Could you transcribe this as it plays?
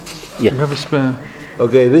You have a spare.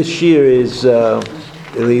 Okay, this year is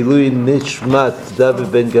Elilui Nishmat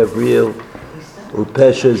David Ben Gabriel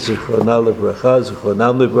Upesha Zichronah Livracha,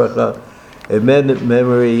 Zichronam Livracha, in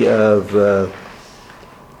memory of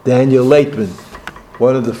Daniel Laitman,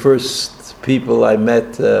 one of the first people I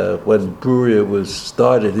met when Bruriah was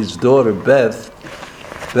started. His daughter Beth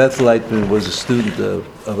Laitman was a student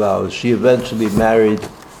of ours. She eventually married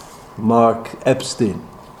Mark Epstein.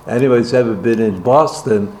 Anybody who's ever been in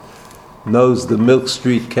Boston knows the Milk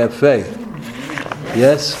Street Cafe.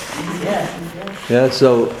 Yes? Yeah,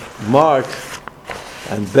 so Mark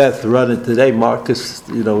and Beth run it today. Marcus,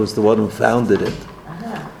 was the one who founded it.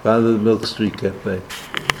 Founded the Milk Street Cafe.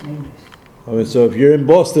 So if you're in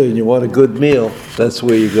Boston and you want a good meal, that's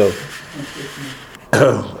where you go.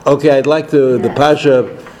 Okay, I'd like the Parsha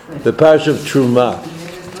of Truma.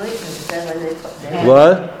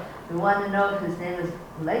 What? We want to know if his name is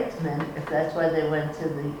Leitzman, if that's why they went to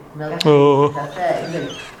the Milk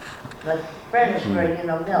Cafe. But French for,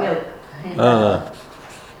 milk.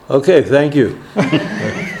 Okay, thank you. I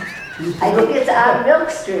think it's on Milk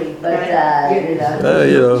Street, but,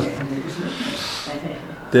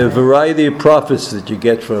 There are a variety of profits that you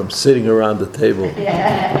get from sitting around the table.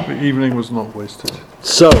 The evening was not wasted.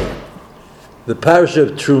 So, the Parsha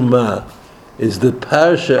of Truma is the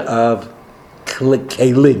Parsha of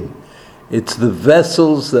Kelim. It's the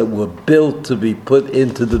vessels that were built to be put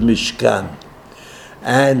into the Mishkan.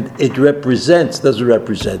 And it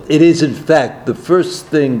it is in fact the first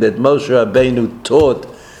thing that Moshe Rabbeinu taught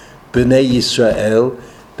Bnei Yisrael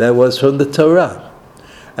that was from the Torah.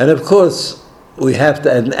 And of course, we have to,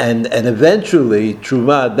 and eventually,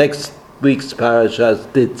 Truma, next week's parasha is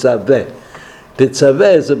Tetzaveh.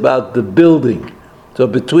 Tetzaveh is about the building. So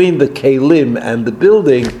between the Kelim and the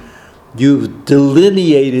building, you've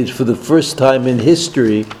delineated for the first time in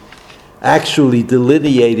history, actually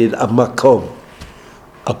delineated a makom,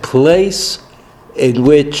 a place in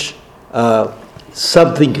which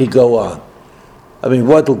something could go on. I mean,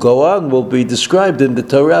 what will go on will be described in the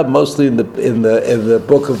Torah, mostly in the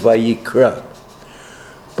book of Vayikra.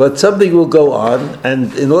 But something will go on,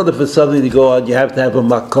 and in order for something to go on, you have to have a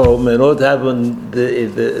makom. In order to have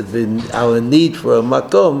our need for a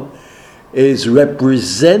makom is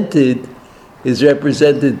represented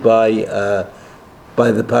by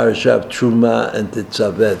the parasha of Truma and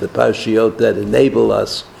Tetzaveh, the parashiyot that enable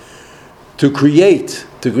us to create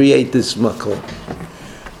this makom.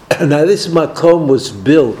 Now, this makom was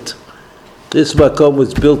built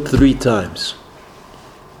 3 times,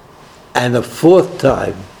 and a 4th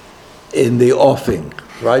time in the offing.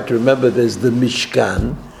 Right? Remember, there's the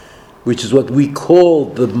Mishkan, which is what we call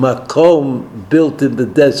the makom built in the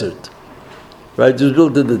desert. Right? It was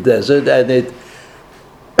built in the desert, and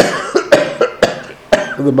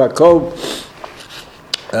the makom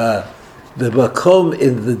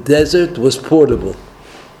in the desert was portable.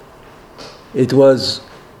 It was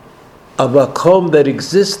a makom that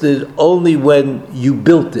existed only when you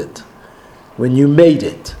built it, when you made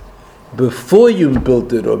it. Before you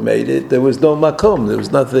built it or made it, there was no makom. There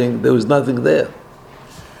was nothing there.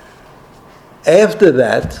 After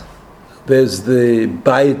that, there's the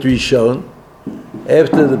Bayit Rishon.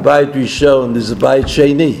 After the Bayit Rishon, there's the Bayit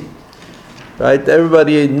Sheni. Right?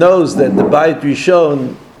 Everybody knows that the Bayit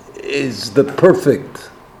Rishon is the perfect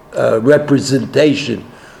representation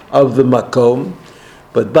of the makom,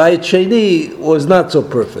 but Bayit Sheni was not so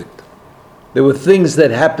perfect. There were things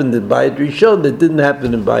that happened in Bayit Rishon that didn't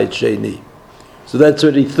happen in Bayit Sheni. So that's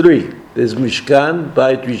already 3. There's Mishkan,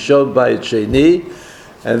 Bayit Rishon, Bayit Sheni,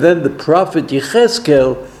 and then the prophet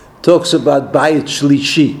Yechezkel talks about Bayit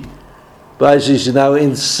Shlishi. Now,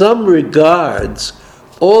 in some regards,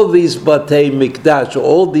 all these Batei Mikdash,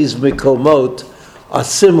 all these Mikomot are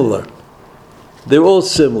similar. They're all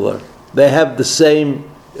similar. They have the same,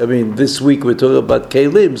 this week we're talking about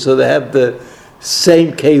Kelim, so they have the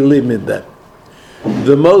same Kelim in them.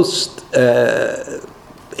 The most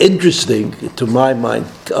interesting, to my mind,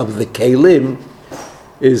 of the Kelim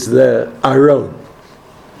is the Aron.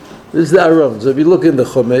 This is the Aron. So if you look in the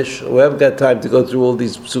Chumash, we haven't got time to go through all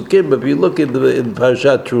these psukim, but if you look in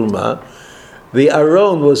Parashat Truma, the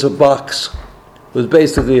Aron was a box. It was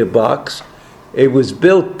basically a box. It was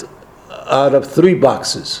built out of 3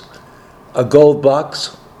 boxes. A gold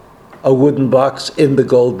box, a wooden box in the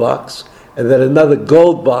gold box, and then another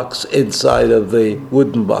gold box inside of the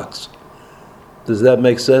wooden box. Does that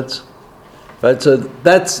make sense? Right. So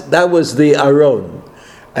that was the Aron,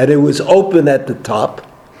 and it was open at the top,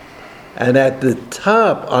 and at the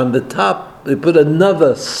top, on the top, they put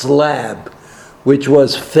another slab, which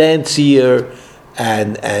was fancier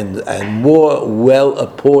and more well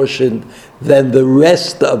apportioned than the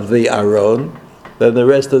rest of the Aron,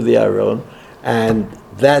 and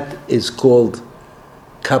that is called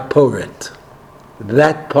kaporet.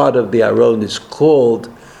 That part of the Aron is called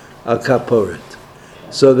a kaporet.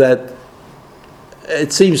 So that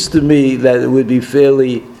it seems to me that it would be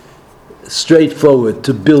fairly straightforward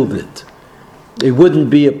to build it. It wouldn't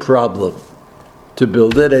be a problem to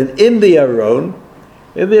build it. And in the Aron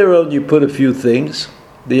you put a few things.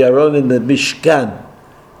 The Aron in the Mishkan,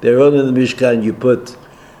 you put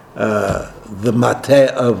the mateh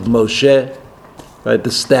of Moshe, right,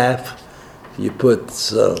 the staff. You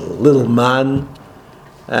put little man,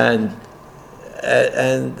 and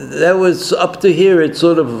that was up to here. It's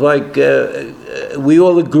sort of like we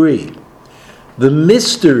all agree. The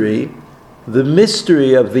mystery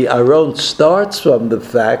of the Aron starts from the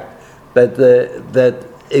fact that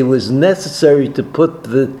it was necessary to put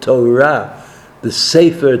the Torah, the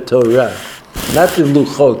Sefer Torah, not the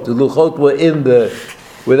Luchot. The Luchot were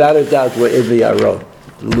without a doubt, were in the Aron,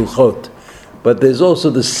 the Luchot. But there's also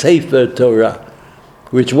the Sefer Torah,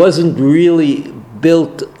 which wasn't really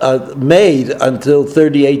made until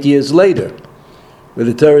 38 years later, where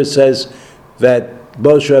the Torah says that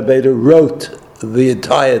Moshe Rabbeinu wrote the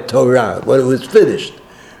entire Torah when it was finished.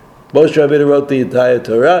 Moshe Rabbeinu wrote the entire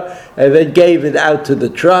Torah and then gave it out to the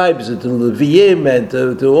tribes and to the Leviim and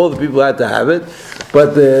to all the people who had to have it.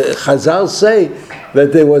 But the Chazal say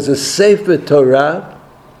that there was a Sefer Torah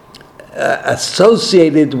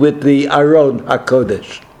associated with the Aron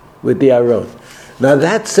HaKodesh, with the Aron. Now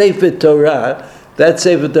that Sefer Torah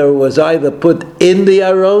was either put in the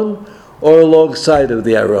Aron or alongside of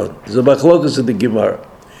the Aron. There's a machlokas in the Gemara.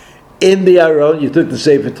 In the Aron, you took the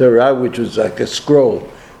Sefer Torah, which was like a scroll.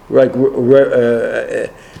 It's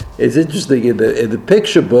interesting, in the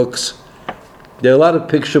picture books, there are a lot of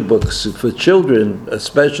picture books for children,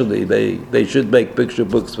 especially. They should make picture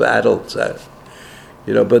books for adults,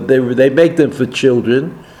 but they make them for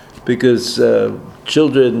children because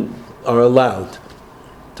children are allowed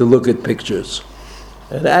to look at pictures,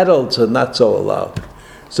 and adults are not so allowed.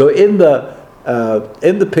 So in the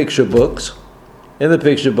picture books,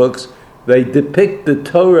 they depict the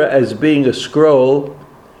Torah as being a scroll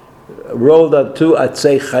rolled on two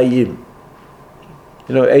atzei chayim.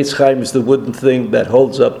 Eitz chayim is the wooden thing that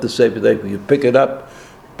holds up the Sefer Torah. You pick it up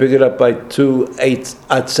by two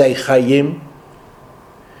atzei chayim,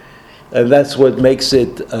 and that's what makes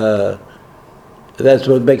it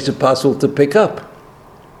possible to pick up,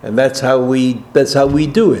 and that's how we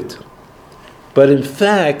do it. But in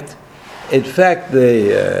fact, if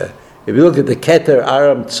you look at the Keter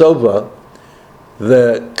Aram Tzova,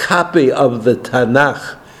 the copy of the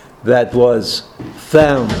Tanakh that was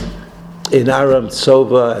found in Aram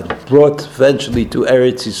Tzova and brought eventually to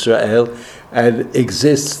Eretz Yisrael and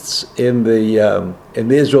exists in the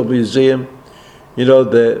Israel Museum,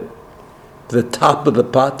 the top of the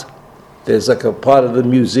pot. There's like a part of the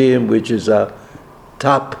museum which is a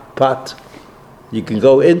top pot. You can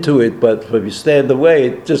go into it, but if you stand away,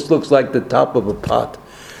 it just looks like the top of a pot.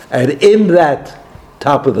 And in that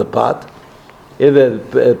top of the pot, they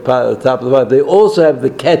also have the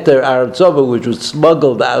Keter Aram Tzova, which was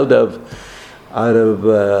smuggled out of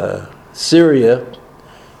Syria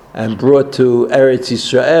and brought to Eretz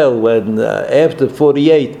Yisrael when after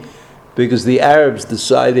 48, because the Arabs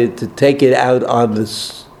decided to take it out on the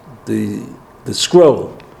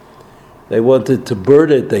scroll. They wanted to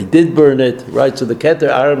burn it. They did burn it, right? So the Keter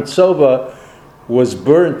Aram Tzova was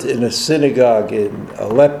burnt in a synagogue in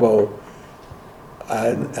Aleppo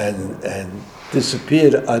and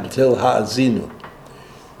disappeared until Ha'azinu.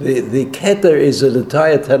 The Keter is an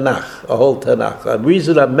entire Tanakh, a whole Tanakh. The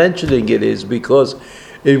reason I'm mentioning it is because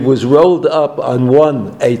it was rolled up on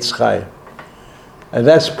one Eitz Chaim. And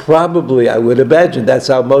that's probably, I would imagine, that's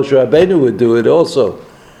how Moshe Rabbeinu would do it also.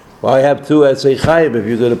 Why have two Eitzei Chaim if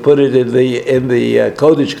you're going to put it in the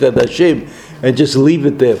Kodesh Kadashim and just leave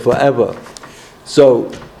it there forever?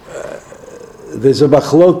 So there's a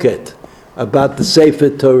machloket about the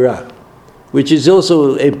Sefer Torah, which is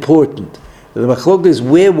also important. The machloket is,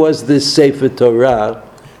 where was this Sefer Torah?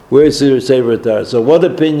 Where is the Sefer Torah? So one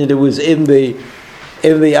opinion, it was in the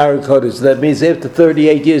Aron Kodesh. That means after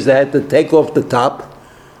 38 years they had to take off the top,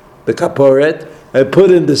 the kaporet, and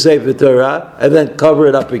put in the Sefer Torah, and then cover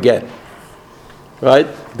it up again. Right?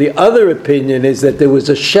 The other opinion is that there was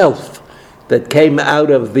a shelf that came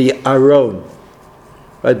out of the Aron.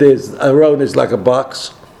 Right? Aron is like a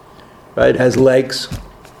box, right? It has legs,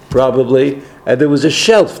 probably. And there was a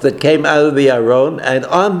shelf that came out of the Aron, and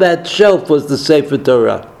on that shelf was the Sefer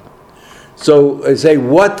Torah. So I say,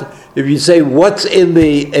 what's in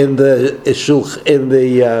the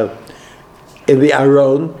in the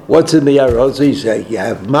Aron. What's in the Aron? So you say you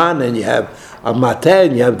have man and you have a mateh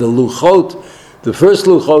and you have the luchot. The first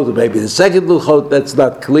luchot or maybe the second luchot. That's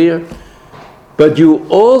not clear. But you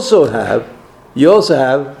also have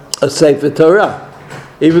a Sefer Torah,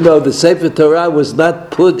 even though the Sefer Torah was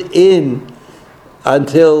not put in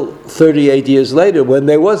until 38 years later, when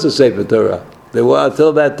there was a Sefer Torah.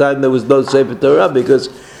 Until that time, there was no Sefer Torah because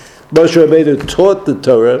Moshe Rabbeinu taught the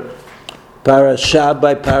Torah parasha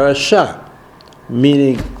by parasha,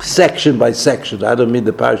 meaning section by section. I don't mean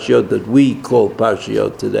the parashiyot that we call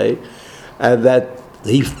parashiyot today, and that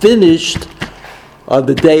he finished on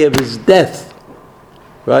the day of his death,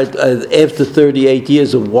 right? After 38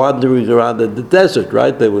 years of wandering around in the desert,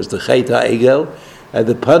 right? There was the Chet HaEgel, and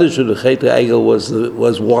the punishment of Chet HaEgel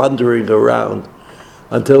was wandering around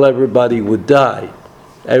until everybody would die.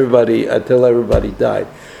 Until everybody died.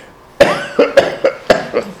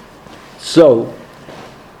 So,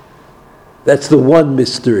 that's the one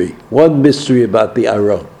mystery about the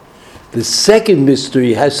Aron. The second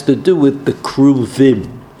mystery has to do with the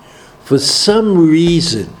Kruvim. For some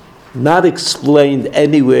reason, not explained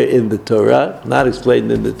anywhere in the Torah,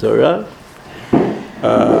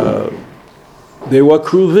 there were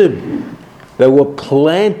Kruvim that were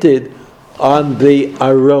planted on the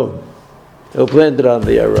Aron.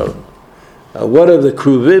 What are the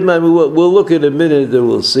Kruvim? I mean, we'll look in a minute and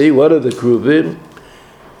we'll see. What are the Kruvim?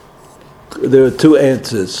 There are two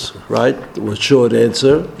answers, right? A short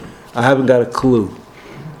answer. I haven't got a clue.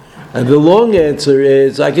 And the long answer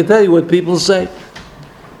is, I can tell you what people say.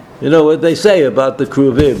 You know what they say about the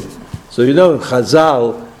Kruvim. So you know in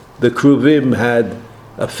Chazal, the Kruvim had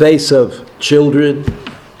a face of children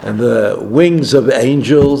and the wings of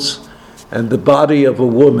angels and the body of a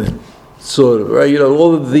woman, sort of, right? You know,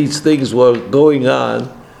 all of these things were going on,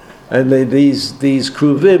 and these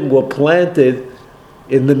Kruvim were planted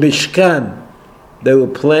in the Mishkan. They were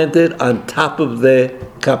planted on top of the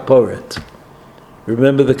Kaporet.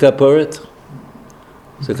 Remember the Kaporet?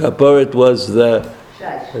 The Kaporet was the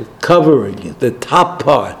covering, the top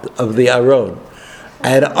part of the Aron.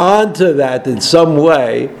 And onto that, in some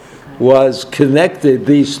way, was connected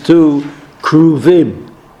these two Kruvim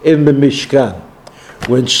in the Mishkan.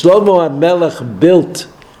 When Shlomo HaMelech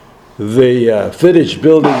finished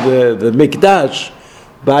building the Mikdash,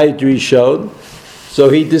 Bayit Rishon, so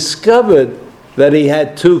he discovered that he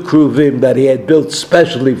had two Kruvim that he had built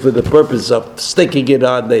specially for the purpose of sticking it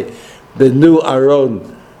on the new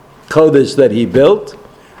Aron Kodesh that he built,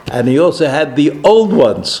 and he also had the old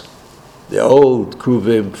ones, the old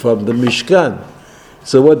Kruvim from the Mishkan.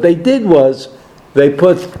 So what they did was they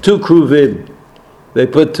put two Kruvim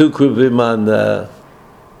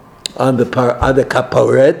on the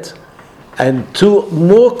Kaporet, and two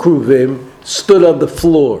more Kruvim stood on the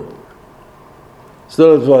floor.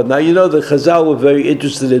 Now you know the Chazal were very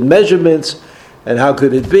interested in measurements and how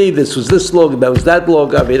could it be this was this long and that was that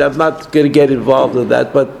long. I mean, I'm not going to get involved in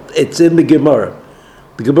that, but it's in the Gemara.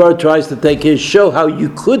 The Gemara tries to show how you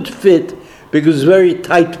could fit, because it was very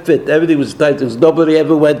tight fit. Everything was tight. There was nobody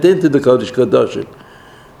ever went into the Kodesh Kodashim.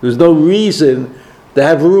 There was no reason to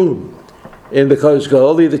have room in the Kodesh Kodashim.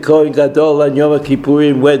 Only the Kohen Gadol and Yom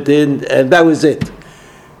Kippurim went in, and that was it.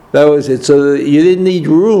 So you didn't need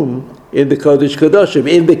room in the Kodesh Kodashim.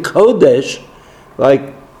 In the Kodesh,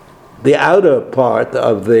 like the outer part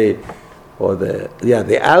of the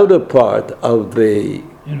outer part of the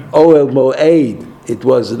Ohel Moed, it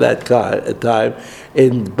was at that time.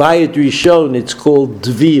 In Bayit Rishon, it's called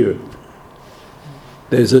Dvir.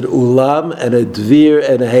 There's an Ulam and a Dvir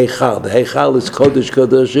and a Heichal. The Heichal is Kodesh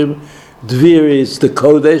Kodashim. Dvir is the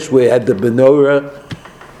Kodesh. We had the menorah,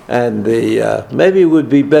 and maybe it would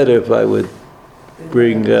be better if I would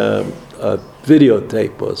bring a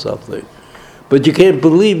videotape or something. But you can't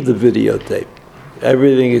believe the videotape.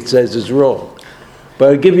 Everything it says is wrong. But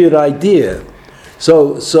I'll give you an idea.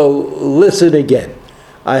 So listen again.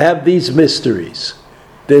 I have these mysteries.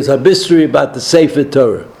 There's a mystery about the Sefer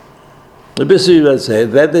Torah. The mystery about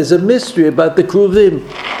that. There's a mystery about the Kruvim.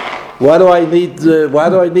 Why do I need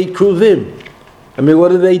Kruvim? I mean,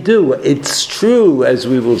 what do they do? It's true, as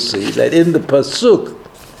we will see, that in the pasuk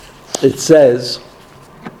it says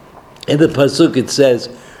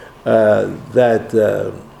that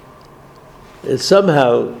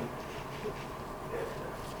somehow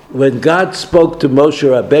when God spoke to Moshe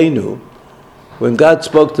Rabbeinu,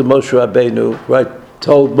 right,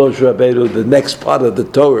 told Moshe Rabbeinu the next part of the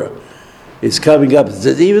Torah is coming up. It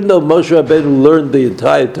says, even though Moshe Rabbeinu learned the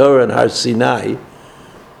entire Torah in Har Sinai,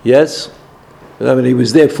 yes? I mean, he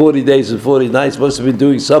was there 40 days and 40 nights, must have been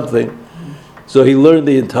doing something. So he learned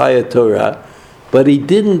the entire Torah. but he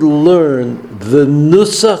didn't learn the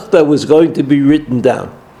nusach that was going to be written down,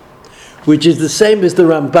 which is the same as the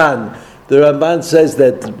Ramban. The Ramban says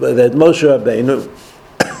that Moshe Rabbeinu,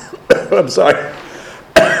 I'm sorry,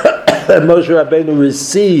 that Moshe Rabbeinu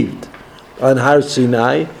received on Har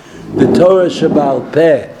Sinai the Torah Sheba'al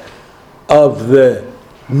Peh of the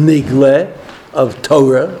Nigle, of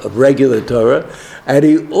Torah, of regular Torah, and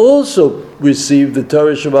he also received the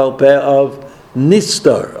Torah Sheba'al Peh of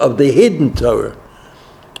Nistar, of the hidden Torah,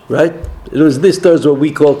 right? It was Nistar is what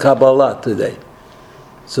we call Kabbalah today.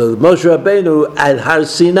 So Moshe Rabbeinu at Har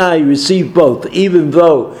Sinai received both, even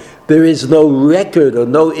though there is no record or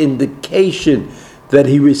no indication that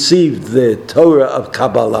he received the Torah of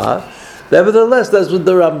Kabbalah. Nevertheless, that's what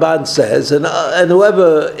the Ramban says, and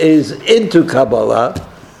whoever is into Kabbalah,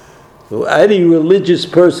 any religious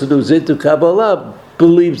person who's into Kabbalah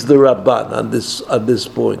believes the Ramban on this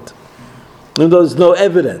point. And there's no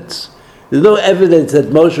evidence. There's no evidence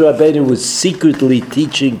that Moshe Rabbeinu was secretly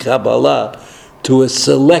teaching Kabbalah to a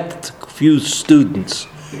select few students.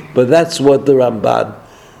 But that's what the Ramban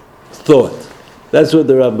thought. That's what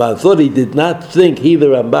the Ramban thought. He, the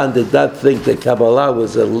Ramban, did not think that Kabbalah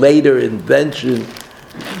was a later invention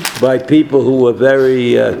by people who were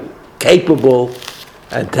very capable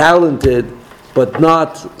and talented, but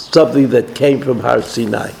not something that came from Har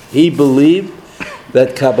Sinai. He believed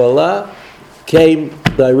that Kabbalah came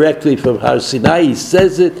directly from Har Sinai. He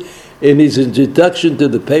says it in his introduction to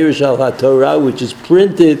the Perush al HaTorah, which is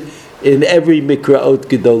printed in every Mikraot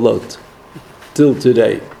Gedolot till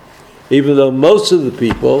today. Even though most of the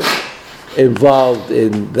people involved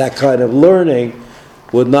in that kind of learning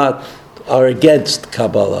are against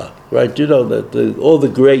Kabbalah, right? You know that all the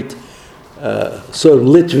great sort of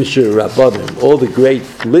literature Rabbanim, all the great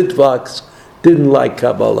Litvaks didn't like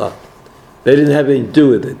Kabbalah. They didn't have anything to do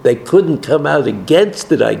with it. They couldn't come out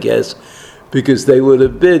against it, I guess, because they would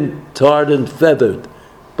have been tarred and feathered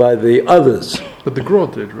by the others. But the Gra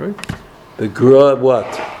did, right? The Gra,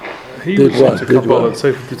 what? He was into Kabbalah and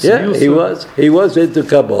Sefer Tznius. He was into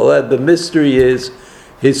Kabbalah, and the mystery is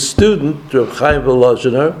his student, Rav Chaim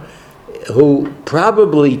Volozhiner, who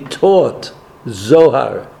probably taught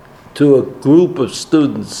Zohar to a group of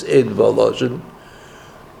students in Volozhin.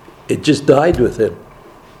 It just died with him.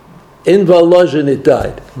 In Volozhin it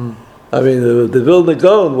died. I mean, the Vilna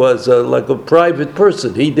Gaon was like a private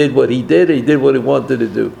person. He did what he did what he wanted to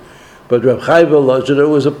do. But Rav Chaim Volozhiner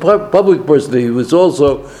was a public person. He was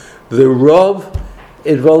also the Rav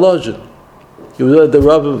in Volozhin. He was the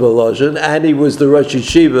Rav in Volozhin, and he was the Rosh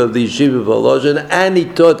Yeshiva of the Yeshiva of Volozhin, and he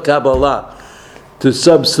taught Kabbalah to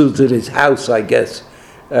some students in his house, I guess,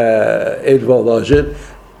 in Volozhin.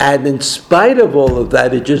 And in spite of all of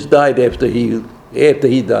that, it just died after he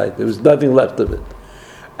died. There was nothing left of it.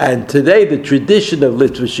 And today, the tradition of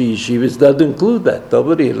literature yeshivas doesn't include that.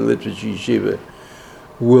 Nobody in a literature yeshiva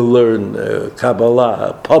will learn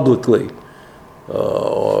Kabbalah publicly,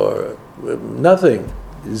 or nothing,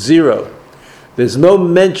 zero. There's no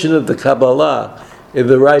mention of the Kabbalah in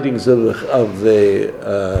the writings of the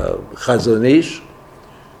Chazon Ish,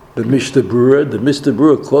 the Mishnah Berurah. The Mishnah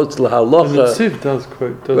Berurah quotes the halacha. The Tziv does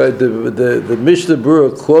quote. The Mishnah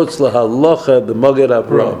Berurah quotes the halacha, the Magen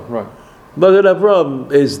Avraham. Right. Magen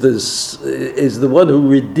Avraham is the one who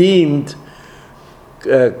redeemed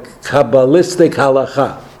Kabbalistic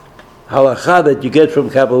halacha that you get from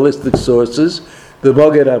Kabbalistic sources, the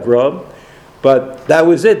Magen Avraham. But that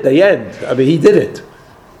was it, the end. I mean, he did it.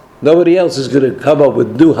 Nobody else is going to come up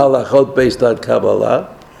with new halachot based on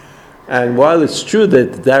Kabbalah. And while it's true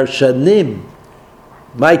that Darshanim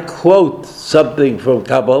might quote something from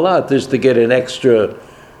Kabbalah just to get an extra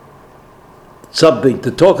something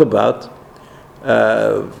to talk about,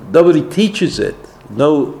 nobody teaches it.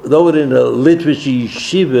 No one in a literature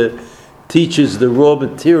yeshiva teaches the raw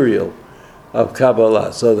material of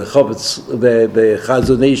Kabbalah. So the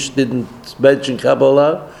Chazon Ish didn't mention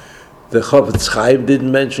Kabbalah, the Chofetz Chaim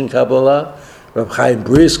didn't mention Kabbalah, Rav Chaim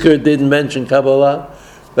Brisker didn't mention Kabbalah.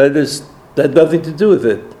 That had nothing to do with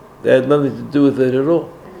it. They had nothing to do with it at all.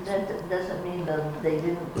 That doesn't mean that they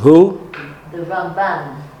didn't. Who? The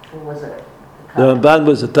Ramban, who was a. The Ramban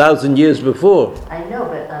was 1,000 years before. I know,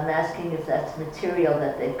 but I'm asking if that's material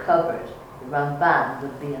that they covered. The Ramban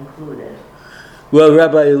would be included. Well,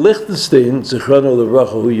 Rabbi Lichtenstein, Zichrono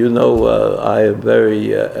Livracha, who you know I am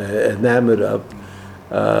very enamored of,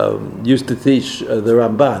 used to teach the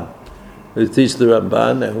Ramban. He teach the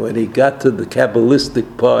Ramban, and when he got to the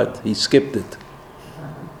Kabbalistic part, he skipped it.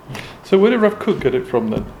 So where did Rav Kook get it from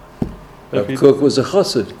then? Rav Kook was a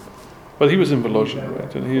chassid. Well, he was in Volozhin,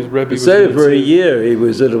 right? And his Rebbe He was said in for a year. He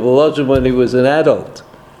was in Volozhin when he was an adult.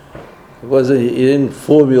 He didn't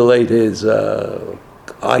formulate his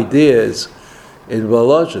ideas in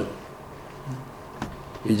Volozhin.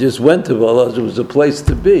 He just went to Volozhin. It was a place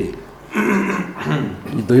to be.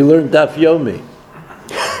 He learned Daf Yomi.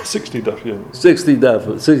 60 daf, yeah. 60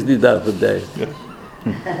 daf a day. Yeah.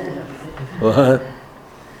 What?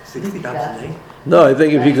 60 daf a day? No, I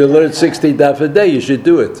think if you could learn 60 daf a day, you should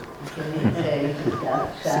do it. 60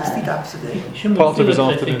 dafs a day? Shimon Part of his Felix,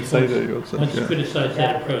 I answer think, didn't say that. once Yeah. criticized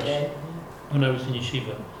that approach when I was in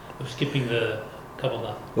yeshiva of skipping the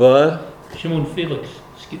Kabbalah. What? Shimon Felix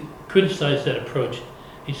criticized that approach.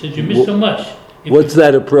 He said, "You miss so much." What's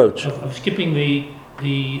that approach? Of skipping the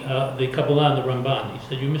Kabbalah and the Ramban. He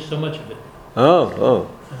said, "You miss so much of it." Oh.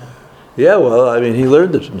 Yeah, well, I mean, he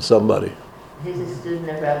learned it from somebody. He's a student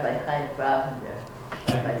of Rabbi Chaim Bravender.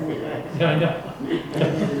 Yeah, I know.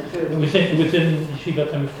 It was in Yeshiva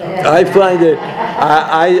Tamifta. I find it,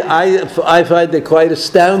 I find it quite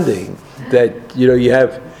astounding that, you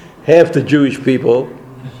have half the Jewish people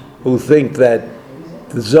who think that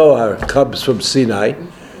the Zohar comes from Sinai,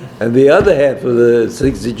 and the other half of the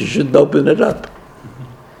thinks that you shouldn't open it up.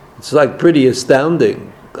 It's like pretty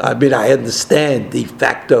astounding. I mean, I understand de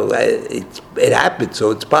facto, it happened,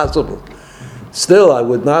 so it's possible. Still, I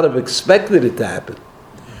would not have expected it to happen,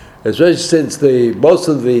 especially since most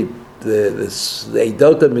of the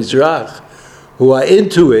Eidot Mizrach who are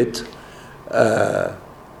into it,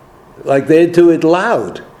 like they're into it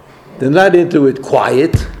loud. They're not into it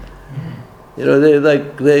quiet.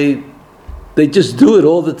 They just do it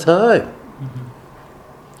all the time.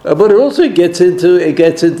 But it also gets into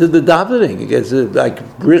the davening. It gets like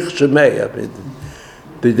Brich Shemei. I mean,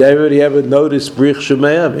 did anybody ever notice Brich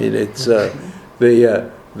Shemei? I mean, it's the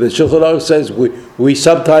Shulchan Aruch says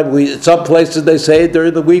some places they say it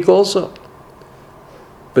during the week also.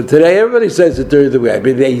 But today everybody says it during the week. I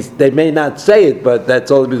mean, they may not say it, but that's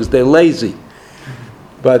only because they're lazy.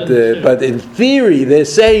 But in theory, they're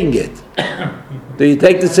saying it. So you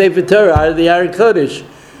take the Sefer Torah out of the Aron Kodesh,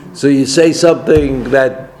 so you say something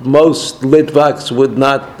that most Litvaks would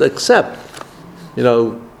not accept.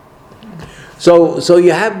 So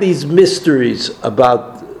you have these mysteries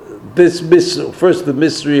about this. First, the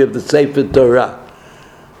mystery of the Sefer Torah,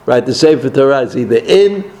 right? The Sefer Torah is either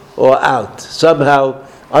in or out. Somehow,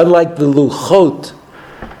 unlike the Luchot,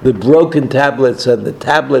 the broken tablets and the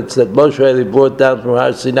tablets that Moshe Rabbeinu brought down from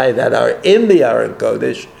Har Sinai that are in the Aron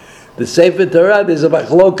Kodesh, the Sefer Torah is a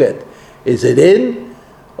machloket. Is it in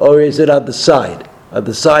or is it on the side? On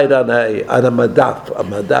the side on a madaf. A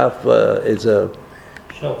madaf is a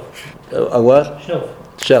Shelf. A what? Shelf.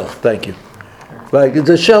 Shelf. Thank you. Like it's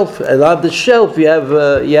a shelf, and on the shelf you have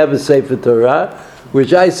a Sefer Torah,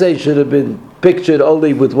 which I say should have been pictured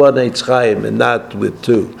only with one Eitz Chaim and not with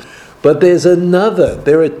two. But there's another.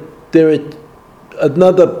 There are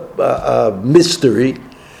another mystery,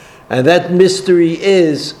 and that mystery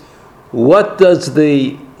is what is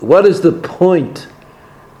the point?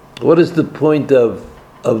 What is the point of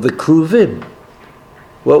the Kruvim?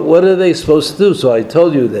 What are they supposed to do? So I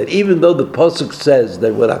told you that even though the Pasuk says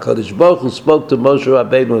that when HaKadosh Baruch Hu spoke to Moshe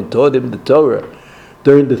Rabbeinu and taught him the Torah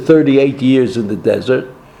during the 38 years in the desert,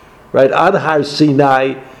 right, on Har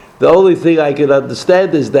Sinai, the only thing I can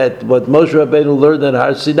understand is that what Moshe Rabbeinu learned on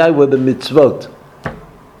Har Sinai were the mitzvot,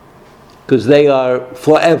 because they are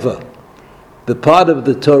forever. The part of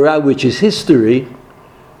the Torah which is history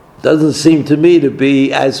doesn't seem to me to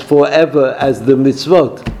be as forever as the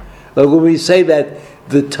mitzvot. Like when we say that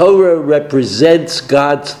the Torah represents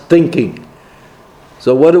God's thinking,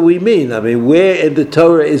 so what do we mean? I mean, where in the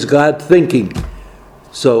Torah is God thinking?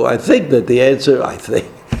 So I think that the answer, I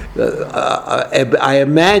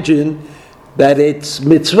imagine that it's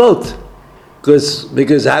mitzvot, because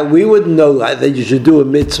we wouldn't know that you should do a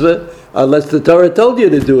mitzvah unless the Torah told you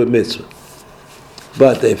to do a mitzvah.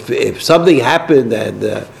 But if something happened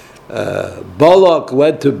and Balak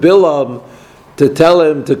went to Bilam to tell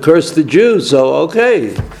him to curse the Jews, so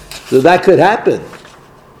that could happen.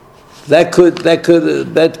 That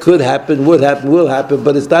could happen, would happen, will happen,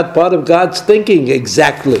 but it's not part of God's thinking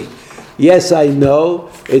exactly. Yes, I know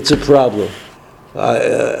it's a problem.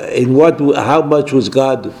 How much was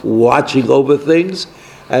God watching over things,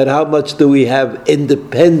 and how much do we have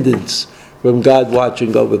independence from God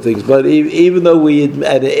watching over things? But even though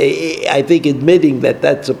I think admitting that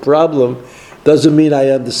that's a problem doesn't mean I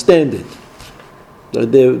understand it.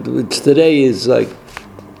 Today is like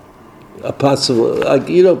a possible,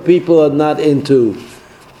 people are not into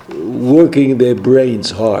working their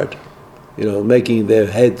brains hard, making their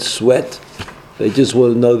heads sweat. They just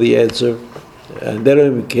want to know the answer, and they don't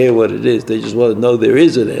even care what it is. They just want to know there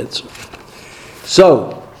is an answer.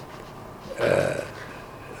 So,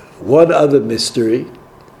 One other mystery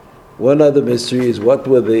is what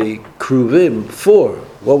were the Kruvim for?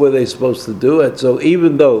 What were they supposed to do? And so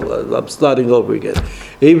even though, I'm starting over again,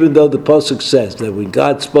 even though the Pasuk says that when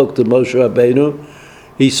God spoke to Moshe Rabbeinu,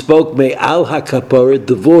 he spoke Me'al HaKaporet,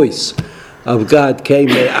 the voice of God came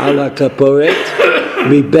Me'al HaKaporet,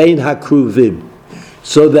 Mibein HaKruvim.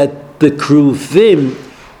 So that the Kruvim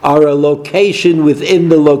are a location within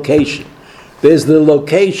the location. There's the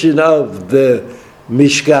location of the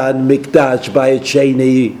Mishkan, Mikdash, Bayit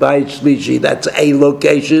Sheni, Bayit Shlishi, that's a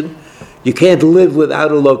location. You can't live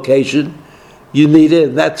without a location. You need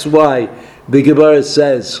it. That's why the Gemara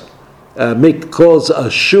says, calls a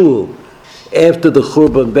shul after the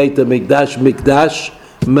Churban Beit HaMikdash, Mikdash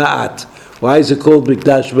Ma'at. Why is it called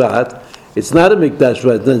Mikdash Ma'at? It's not a Mikdash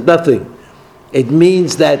Ma'at, there's nothing. It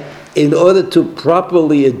means that in order to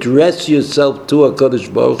properly address yourself to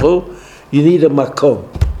HaKadosh Baruch Hu, you need a makom.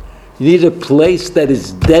 You need a place that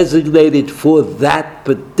is designated for that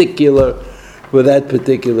particular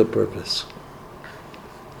purpose.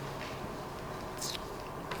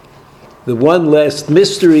 The one last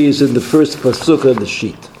mystery is in the first pasuk of the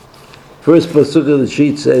sheet. First pasuk of the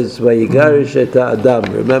sheet says, "Vayigarish et Adam."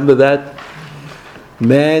 Remember that?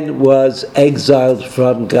 Man was exiled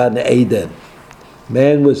from Gan Eden.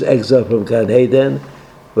 Man was exiled from Gan Eden.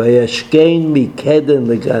 Vayashkein mikeden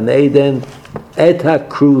leGan Eden et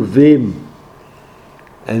hakruvim.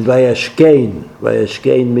 And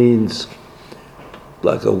Vayashkein means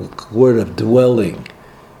like a word of dwelling.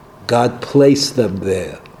 God placed them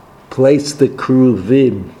there. Placed the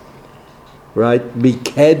kruvim, right?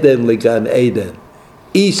 Mikeden leGan Eden.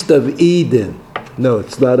 East of Eden. No,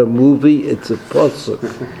 it's not a movie, it's a pasuk.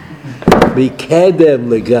 Mikeden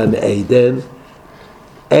leGan Eden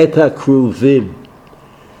et hakruvim.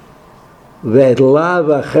 Ve'elav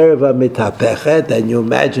acherva mitapechet, and you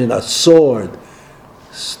imagine a sword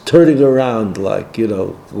turning around, like,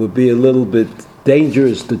 would be a little bit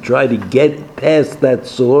dangerous to try to get past that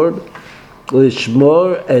sword.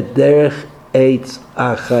 Lishmor et derech eitz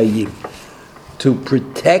achayim, to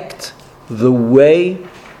protect the way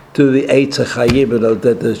to the eitz achayim,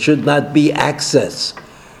 that there should not be access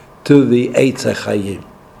to the eitz achayim.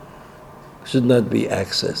 Should not be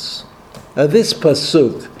access. Now this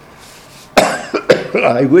pasuk,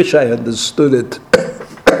 I wish I understood it.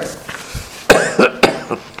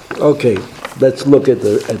 Okay, let's look at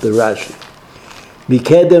the Rashi.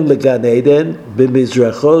 Mikedem leGan Eden,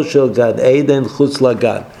 b'mizracho shel Gan Eden chutz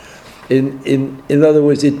lagan. In other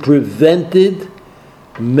words, it prevented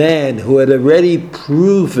man who had already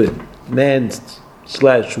proven,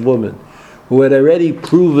 man/woman, who had already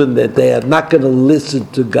proven that they are not going to listen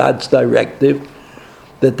to God's directive,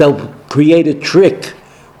 that they'll create a trick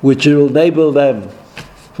which will enable them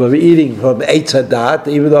from eating from Eitz Hadat,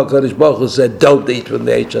 even though Kadosh Baruch Hu said don't eat from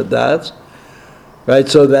the Eitz Hadat, right?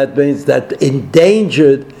 So that means that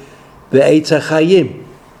endangered the Eitz HaChayim.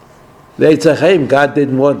 The Eitz HaChayim, God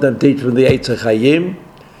didn't want them to eat from the Eitz HaChayim,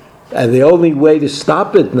 and the only way to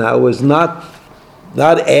stop it now was not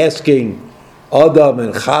asking Adam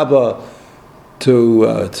and Chava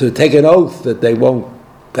to take an oath that they won't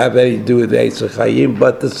have anything to do with the Eitz HaChayim,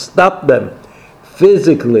 but to stop them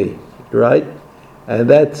physically, right? And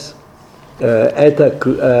that's chutz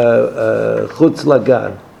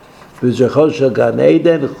lagan. V'zechol shel Gan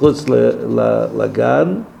Eden chutz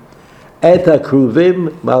lagan. Et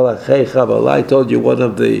hakruvim malachei Chava. I told you one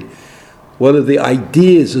of the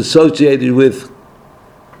ideas associated with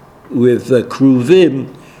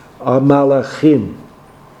kruvim are malachim.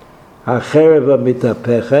 Hacherev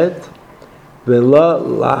mitapechet v'lo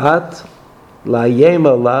lahat layem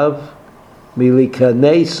alav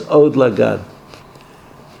milikanes od lagan.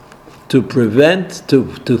 To prevent, to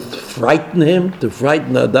frighten him, to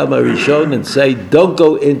frighten Adam HaRishon and say, don't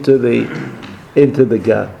go into the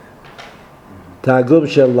Gan. Targum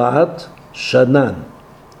shel lahat shanan.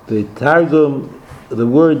 The Targum, the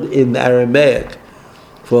word in Aramaic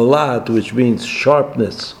for lahat, which means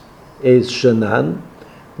sharpness, is shanan.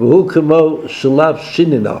 V'hu kamo shalav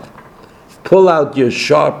shininov. Pull out your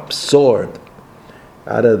sharp sword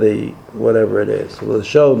out of the whatever it is. We'll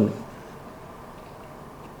show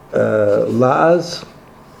La'az,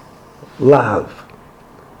 Lahav.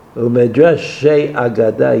 Umedrash Shei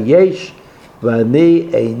Agada Yesh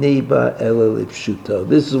Vani Eini Ba Ela Lipshuto.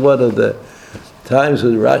 This is one of the times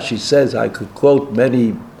when Rashi says I could quote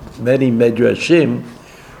many Medrashim,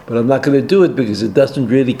 but I'm not going to do it because it doesn't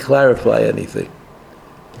really clarify anything.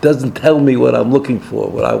 It doesn't tell me what I'm looking for,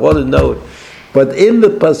 what I want to know. But in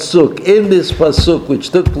this pasuk, which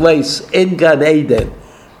took place in Gan Eden,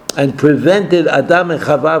 and prevented Adam and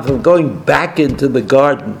Chava from going back into the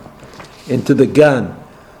garden, into the Gan,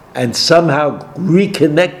 and somehow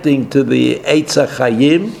reconnecting to the Eitz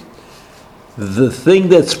HaChayim, the thing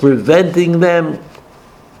that's preventing them,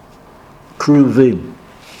 Kruvim.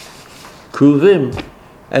 Kruvim.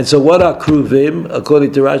 And so what are Kruvim?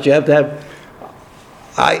 According to Rashi, you have to have...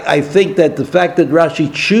 I think that the fact that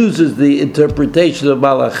Rashi chooses the interpretation of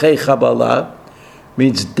Malachei Chabalah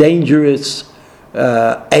means dangerous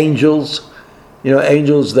angels,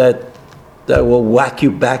 angels that will whack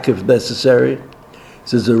you back if necessary.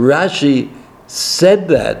 So the Rashi said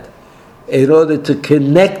that in order to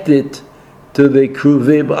connect it to the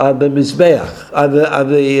Kruvim on the Mizbeach, on the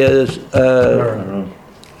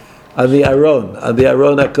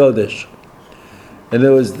Aron HaKodesh. And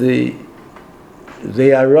there was the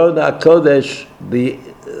Aron HaKodesh, the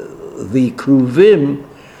Kruvim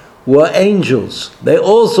were angels. They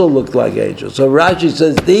also looked like angels. So Rashi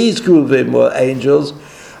says these Kruvim were angels.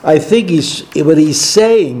 I think what he's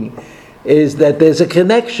saying is that there's a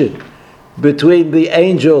connection between the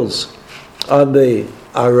angels on the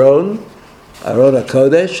Aron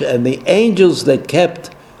HaKodesh, and the angels that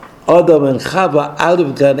kept Adam and Chava out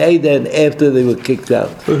of Gan Eden after they were kicked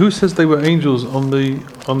out. But who says they were angels on the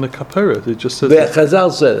Kapara? It just says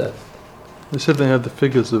Chazal said that. They said they had the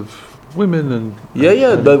figures of women and...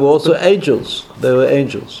 Yeah, they were also angels. They were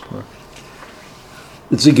angels. Right.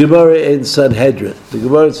 It's a Gemara in Sanhedrin. The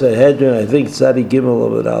Gemara in Sanhedrin, I think, Tzadi Gimel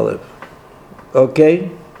of an Aleph.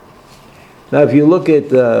 Okay? Now if you look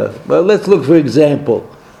at... let's look, for example,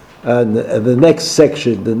 on the next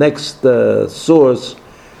section, the next source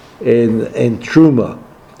in Truma.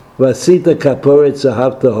 Vasita kaporet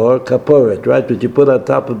zahav tahor, kaporet, right? Which you put on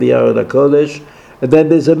top of the Aron HaKodesh, and then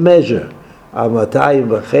there's a measure. Amatayim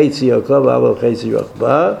v'chetzi yokov, amal v'chetzi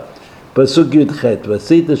yokba. Pasuk Yudchet.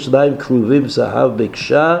 Vasita shnayim kruvim zahav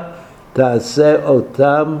biksha, ta'aseh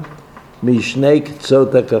otam mishnei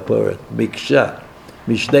k'tzot hakaporet. Miksha.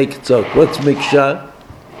 Mishnei k'tzot. What's miksha?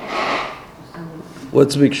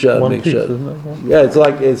 What's miksha? One miksha. piece, isn't it? Yeah, it's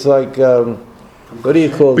like what do you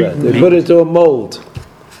call that? They put it into a mold.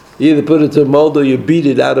 You either put it into a mold or you beat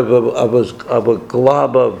it out of a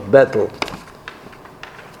glob of metal.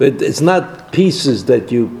 But it's not pieces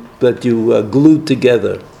that you glue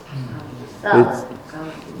together.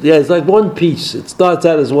 It's like one piece. It starts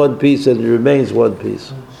out as one piece and it remains one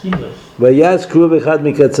piece. But yes, kruv echad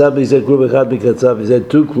mikatzav. He said kruv echad mikatzav. He said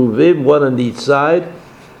two kruvim, one on each side.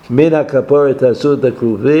 Min hakaporet asur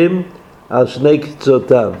kruvim. Al shnei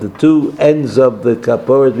ktzotav, the two ends of the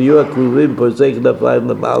kaporet, v'yu kruvim posek naflayim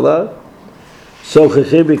lamala,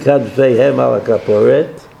 sochechim b'kanfeihem al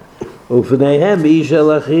kaporet, ufneihem ish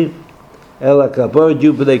elachim, el kaporet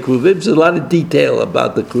yu b'nei kruvim. There's a lot of detail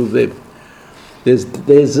about the kruvim. There's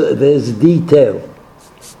detail.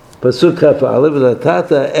 Pasuk kaf aleph,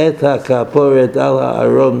 v'natata et hakaporet al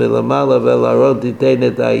ha'aron milamala v'el ha'aron titein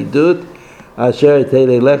et ha'idut, asher titein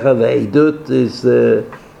elecha. The idut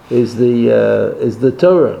is the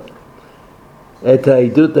Torah. Et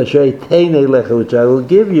ha'idut asher itein elecha, which I will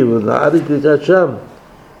give you, v'na'adik l'kasham.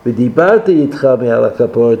 V'dibarti yitcha me'al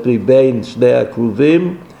ha'kaporet v'bein shnei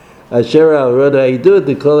ha'kruvim, asher ha'aron ha'idut,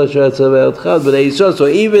 v'kol asher atzaveh otchad b'nei Yisrael. So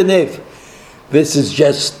even if this is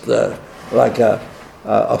just like a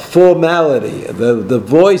formality, the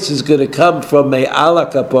voice is going to come from me'al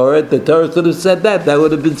ha'kaporet, the Torah could have said that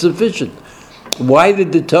would have been sufficient. Why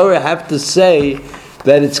did the Torah have to say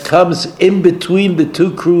that it comes in between the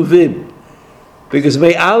two kruvim? Because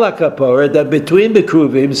me'al hakaporet, that between the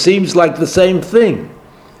kruvim, seems like the same thing.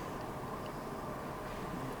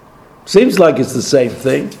 Seems like it's the same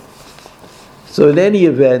thing. So in any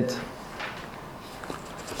event,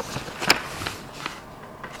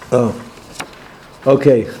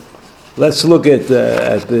 okay, let's look at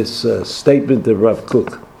this statement of Rav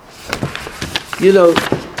Kook. You know,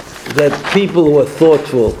 that people who are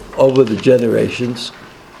thoughtful over the generations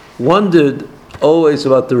wondered always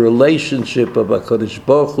about the relationship of HaKadosh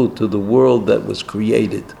Baruch Hu to the world that was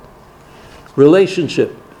created.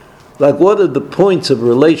 Relationship. Like, what are the points of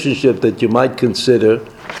relationship that you might consider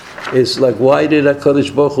is like, why did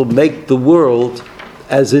HaKadosh Baruch Hu make the world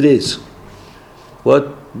as it is?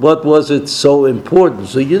 What was it so important?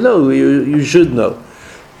 So you should know.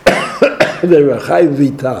 The Chaim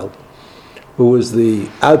Vital, who was the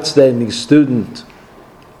outstanding student,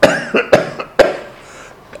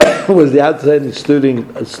 of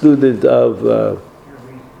the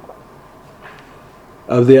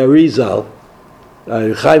Arizal.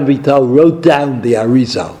 Chaim Vital wrote down the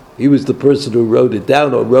Arizal. He was the person who wrote it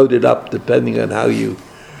down or wrote it up, depending on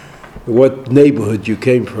what neighborhood you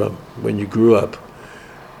came from when you grew up.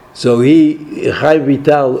 So Chaim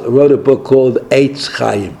Vital wrote a book called Eitz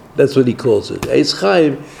Chaim. That's what he calls it. Eitz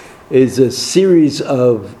Chaim is a series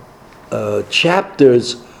of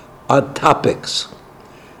chapters on topics.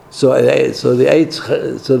 So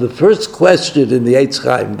the first question in the Eitz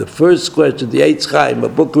Chaim, the Eitz Chaim, a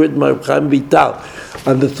book written by Chaim Vital,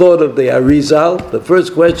 on the thought of the Arizal, the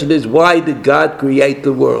first question is, why did God create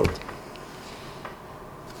the world?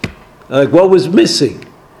 Like, what was missing?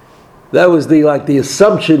 That was the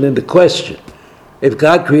assumption in the question. If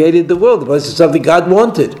God created the world, it was something God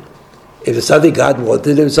wanted. If it's something God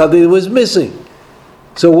wanted, it was something that was missing.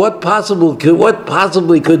 So what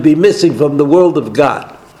possibly could be missing from the world of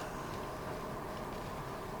God?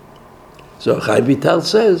 So Chaim Vital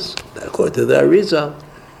says, according to the Arizal,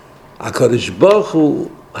 HaKadosh Baruch Hu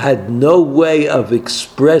had no way of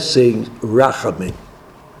expressing rachamim,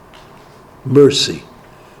 mercy,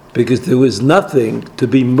 because there was nothing to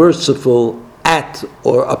be merciful at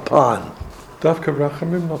or upon. Dafka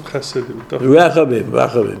rachamim, not chesed.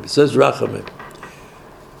 Rachamim. It says rachamim.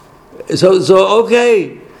 So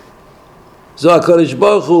HaKadosh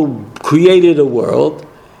Baruch Hu created a world,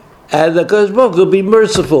 and HaKadosh Baruch Hu could be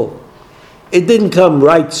merciful. It didn't come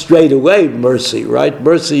right straight away, mercy, right?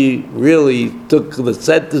 Mercy really took the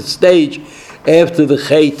center stage after the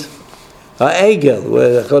Chet HaEgel,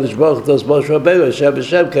 where HaKadosh Baruch Hu tells Moshe Rabbeinu,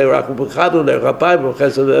 Hashem Kei Rachum B'chadu Le'Rapayim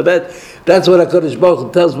V'Chesed V'Emet. That's what HaKadosh Baruch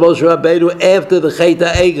Hu tells Moshe Rabbeinu after the Chet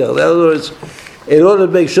HaEgel. In other words, in order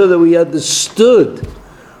to make sure that we understood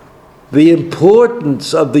the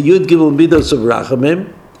importance of the Yud Gimel Midos of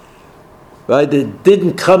Rachamim, right? It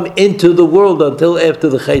didn't come into the world until after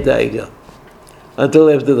the Chet HaEgel.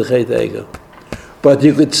 But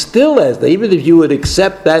you could still ask, even if you would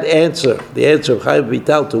accept that answer, the answer of Chaim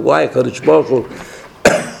Vital to why HaKadosh Baruch Hu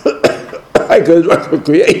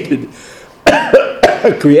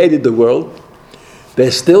created the world,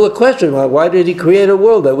 there's still a question, why did he create a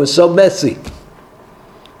world that was so messy,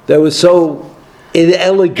 that was so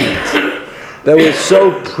inelegant, that was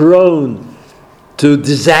so prone to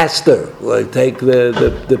disaster? Like take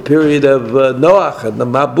the period of Noach and the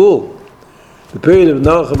Mabul. The period of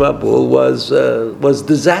Noach and Mabul was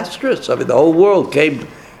disastrous. I mean, the whole world came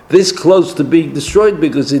this close to being destroyed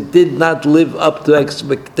because it did not live up to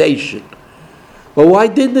expectation. Well, why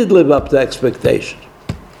didn't it live up to expectation?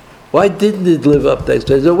 What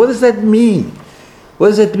does that mean? What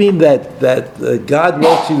does it mean that God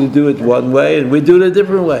wants you to do it one way and we do it a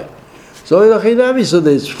different way? So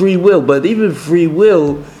there's free will, but even free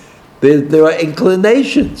will, there are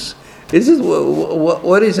inclinations. This is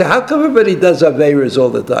what is it? How come everybody does Averas all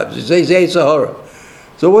the time? He says Yetzer Hara.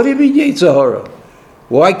 So what do you mean Yetzer Hara?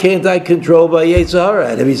 Why can't I control my Yetzer Hara?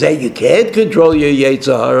 And if you say you can't control your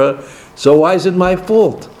Yetzer Hara, so why is it my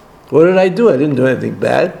fault? What did I do? I didn't do anything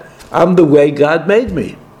bad. I'm the way God made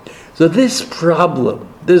me. So this problem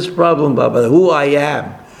about who I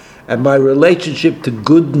am and my relationship to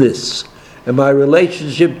goodness and my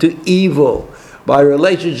relationship to evil, my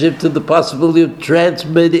relationship to the possibility of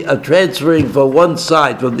transferring from one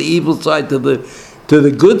side, from the evil side to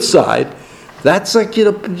the good side, that's like,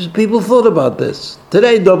 people thought about this.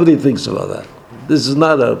 Today, nobody thinks about that. This is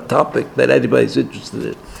not a topic that anybody's interested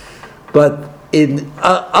in. But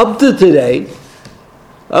up to today,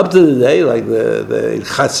 like the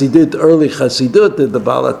Chassidut, early Chassidut, and the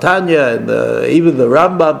Baal HaTanya, and even the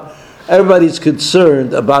Rambam, everybody's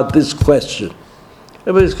concerned about this question.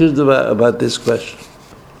 About this question.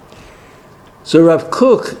 So Rav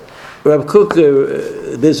Kook,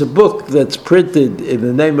 there's a book that's printed in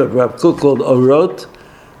the name of Rav Kook called Orot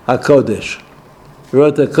HaKodesh.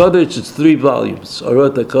 Orot HaKodesh is 3 volumes.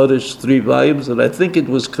 Orot HaKodesh, 3 volumes, and I think it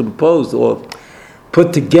was composed or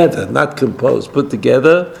put together, not composed, put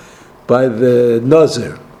together by the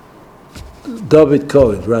Nazir, David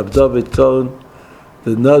Cohen, Rav David Cohen,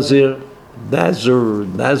 the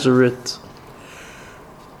Nazarite.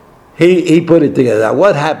 He put it together. Now,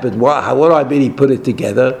 what happened? What do I mean he put it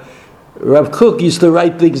together? Rav Kook used to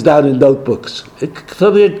write things down in notebooks.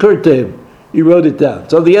 Something occurred to him. He wrote it down.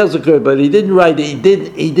 Something else occurred, but he didn't write it.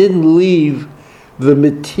 He didn't leave the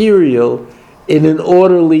material in an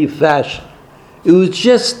orderly fashion. It was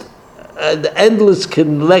just an endless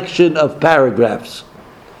collection of paragraphs.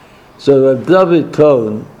 So Rav David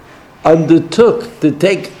Cohen undertook to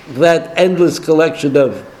take that endless collection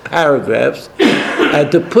of paragraphs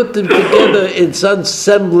and to put them together in some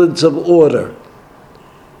semblance of order.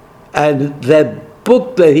 And that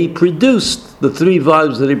book that he produced, the 3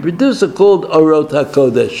 volumes that he produced, are called Orot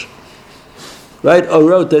HaKodesh. Right?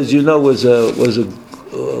 Orot, as you know, was a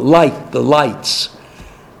light, the lights.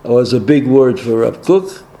 Was a big word for Rav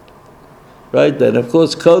Kook. Right? And of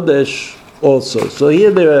course Kodesh also. So here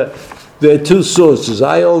there are 2 sources.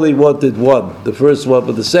 I only wanted one, the first one,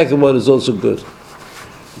 but the second one is also good.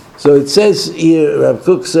 So it says here, Rav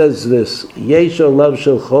Kook says this, Yesh olam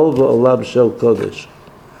shel chol v'olam shel kodesh.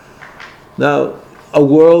 Now, a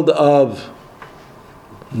world of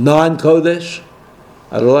non-kodesh,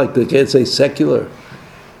 I don't like, they can't say secular.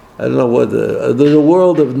 I don't know what, there's a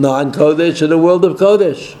world of non-kodesh and a world of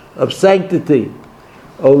kodesh, of sanctity.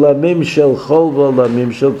 Olamim shel chol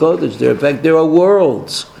v'olamim shel kodesh. In fact, there are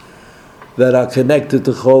worlds that are connected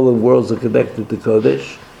to chol and worlds that are connected to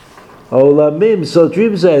kodesh. Olamim, so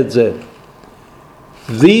Trim said,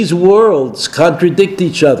 these worlds contradict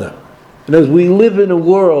each other. Because we live in a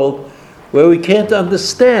world where we can't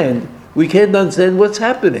understand what's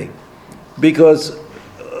happening. Because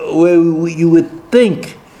where you would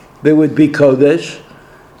think there would be kodesh,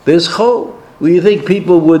 there's chol. Where you think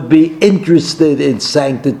people would be interested in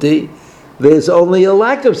sanctity, there's only a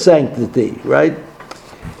lack of sanctity, right?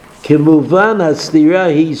 Kemuvan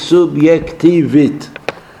hastira hi subjektivit,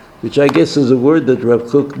 which I guess is a word that Rav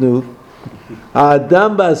Kook knew.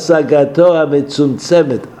 Adam b'asagato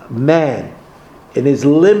ha'metzumtzemet, man, in his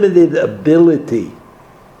limited ability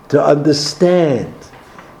to understand,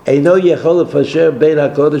 eino yechol lefasher bein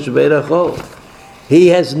hakodesh u'bein hachol. He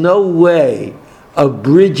has no way of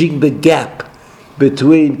bridging the gap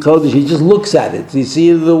between kodesh. He just looks at it. You see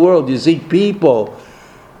it in the world. You see people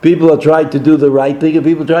are trying to do the right thing and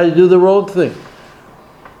people try to do the wrong thing.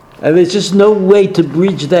 And there's just no way to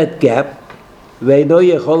bridge that gap.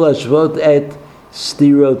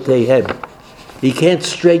 He can't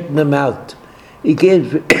straighten them out. He can't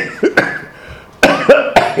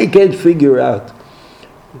he can't figure out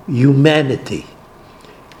humanity.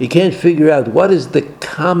 He can't figure out what is the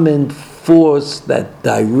common force that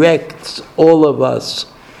directs all of us,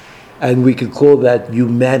 and we could call that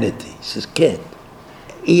humanity. He says, can't.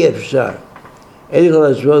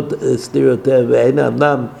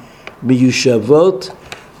 Miyushavot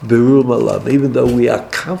Berum Olam. Even though we are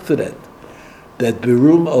confident that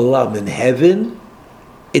Berum Olam in heaven,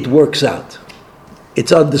 it works out.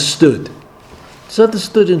 It's understood. It's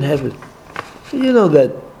understood in heaven. You know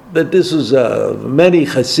that this was many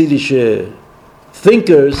Hasidic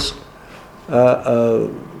thinkers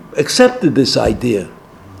accepted this idea.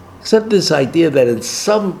 Accept this idea that in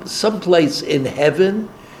some place in heaven,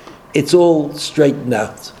 it's all straightened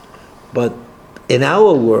out. But in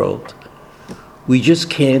our world, we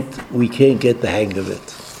can't get the hang of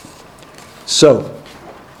it. So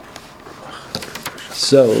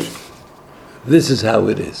this is how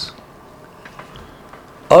it is.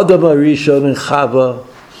 Adam HaRishon and Chava,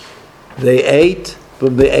 they ate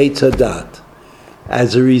from the Eitz Hadat.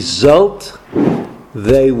 As a result,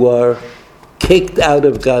 they were kicked out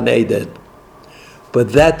of Gan Eden.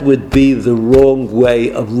 But that would be the wrong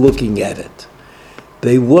way of looking at it.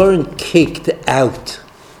 They weren't kicked out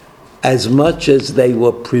as much as they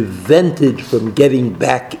were prevented from getting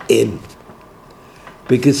back in.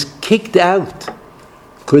 Because kicked out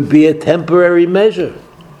could be a temporary measure.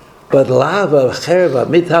 But lava, cherva,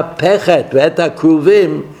 mitapechet, veta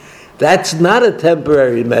kruvim, that's not a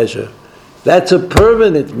temporary measure. That's a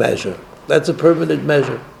permanent measure. That's a permanent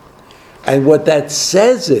measure. And what that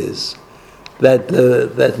says is that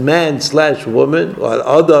man/woman, or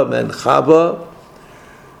Adam and Chava,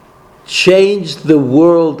 changed the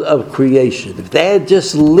world of creation. If they had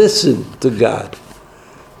just listened to God,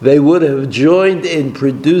 they would have joined in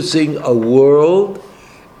producing a world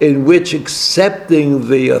in which accepting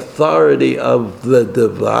the authority of the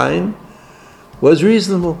divine was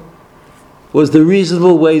reasonable, was the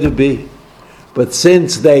reasonable way to be. But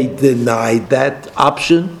since they denied that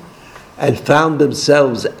option and found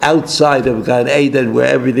themselves outside of Gan Eden where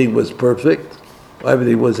everything was perfect,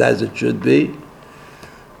 everything was as it should be,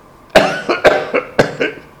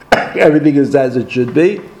 everything is as it should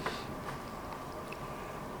be,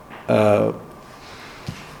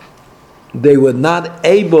 they were not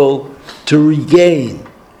able to regain.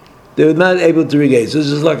 They were not able to regain. So this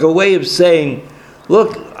is like a way of saying,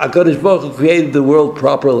 look, HaKadosh Baruch Hu created the world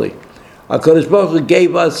properly. HaKadosh Baruch Hu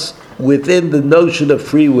gave us, within the notion of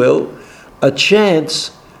free will, a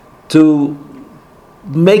chance to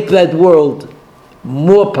make that world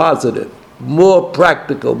more positive, more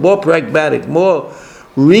practical, more pragmatic, more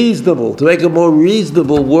reasonable, to make a more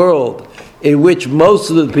reasonable world in which most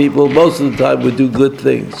of the people, most of the time, would do good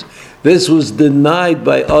things. This was denied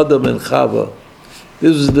by Adam and Chava.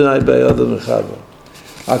 This was denied by Adam and Chava.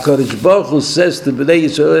 HaKadosh Baruch Hu says to Bnei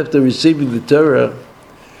Yisrael after receiving the Torah,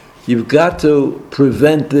 you've got to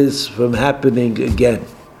prevent this from happening again.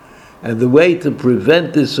 And the way to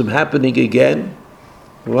prevent this from happening again,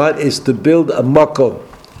 what, is to build a makom.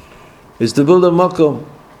 Is to build a makom.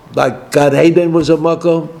 Like Gan Eden was a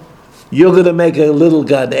makom, you're going to make a little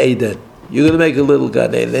Gan Eden. You're going to make a little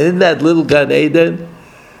Gan Eden. And in that little Gan Eden,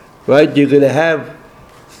 right, you're going to have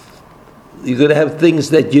things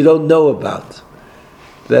that you don't know about,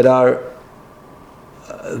 that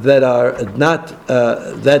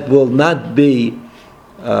will not be,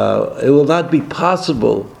 it will not be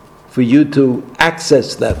possible for you to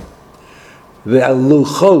access them. The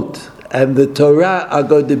Luchot and the Torah are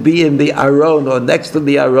going to be in the Aron, or next to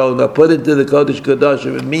the Aron, or put into the Kodesh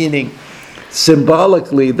Kodashim, meaning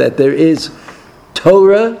symbolically that there is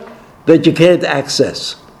Torah that you can't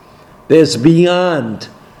access. There's beyond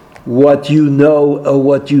what you know or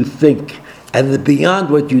what you think. And the beyond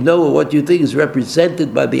what you know or what you think is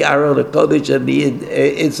represented by the Aron HaKodesh and the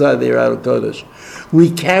inside the Aron HaKodesh.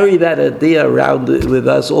 We carry that idea around with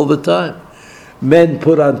us all the time. Men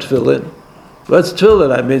put on tefillin. What's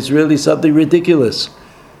tefillin? I mean, it's really something ridiculous.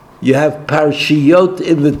 You have parshiyot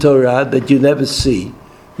in the Torah that you never see.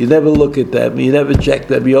 You never look at them. You never check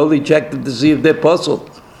them. You only check them to see if they're puzzled.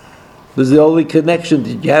 This is the only connection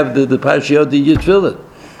that you have to the parshiyot in your tefillin.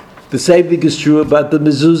 The same thing is true about the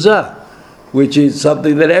mezuzah, which is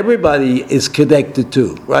something that everybody is connected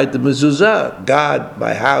to, right? The mezuzah, God,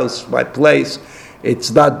 my house, my place.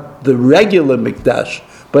 It's not the regular mikdash,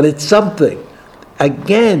 but it's something.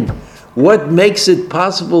 Again, what makes it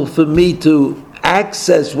possible for me to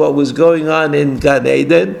access what was going on in Gan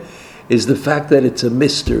Eden is the fact that it's a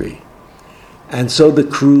mystery. And so the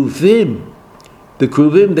kruvim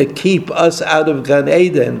that keep us out of Gan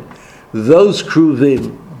Eden, those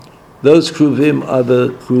kruvim are the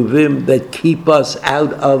kruvim that keep us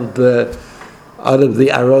out of the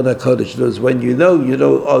Aron HaKodesh. Those when you know,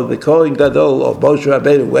 the Kohen Gadol or Moshe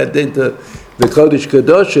Rabbeinu went into the Kodesh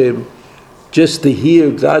Kadoshim just to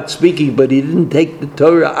hear God speaking, but he didn't take the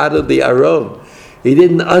Torah out of the Aron. He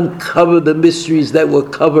didn't uncover the mysteries that were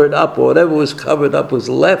covered up, or whatever was covered up was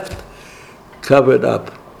left covered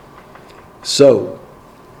up. So,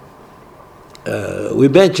 we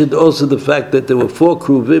mentioned also the fact that there were 4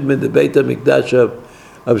 kruvim in the Beit HaMikdash of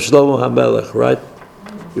Shlomo HaMelech, right?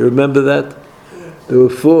 You remember that? There were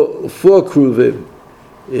four kruvim.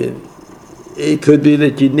 It could be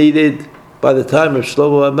that you needed, by the time of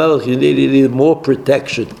Shlomo HaMelech, you needed more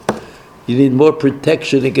protection. You need more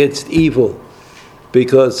protection against evil,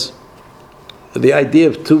 because the idea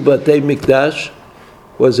of Tu Batei Mikdash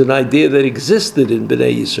was an idea that existed in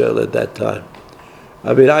Bnei Yisrael at that time.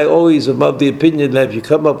 I mean, I always am of the opinion that if you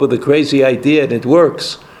come up with a crazy idea and it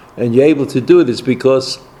works, and you're able to do it, it's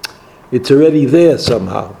because it's already there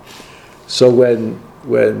somehow. So when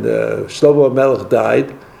Shlomo HaMelech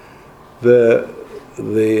died, the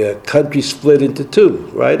country split into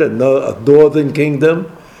 2, right? A northern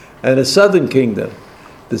kingdom and a southern kingdom.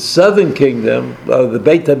 The southern kingdom, the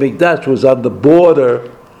Beit HaMikdash, was on the border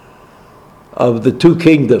of the 2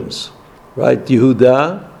 kingdoms, right?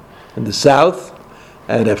 Yehuda in the south,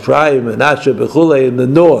 and Ephraim and Asher Bechule in the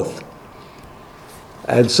north.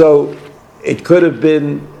 And so it could have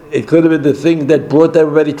been the thing that brought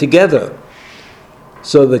everybody together.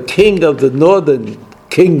 So the king of the northern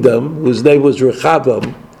kingdom, whose name was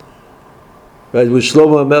Rechavam, right, was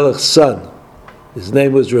Shlomo HaMelech's son. His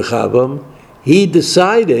name was Rechavam. He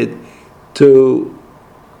decided to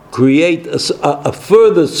create a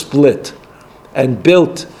further split and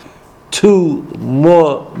built 2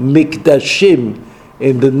 more mikdashim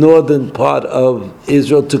in the northern part of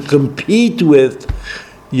Israel to compete with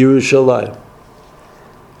Yerushalayim.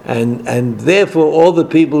 And therefore all the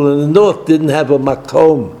people in the north didn't have a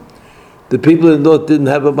makom. The people in the north didn't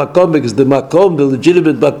have a makom because the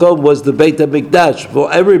legitimate makom, was the Beit HaMikdash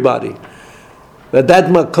for everybody. But that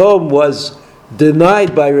makom was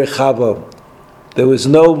denied by Rechavam. There was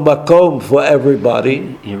no makom for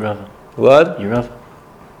everybody. Yerava. What? Yerava.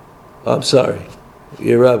 I'm sorry.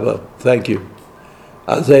 Yerava. Thank you.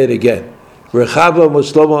 I'll say it again. Rechavam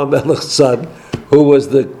was Shlomo HaMelech's son, who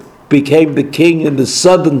became the king in the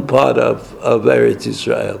southern part of Eretz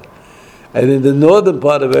Yisrael. And in the northern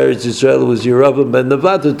part of Eretz Yisrael was Yeravam ben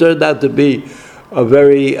Nevat, who turned out to be a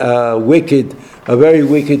very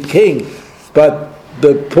wicked king. But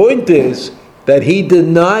the point is that he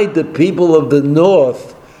denied the people of the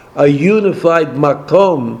north a unified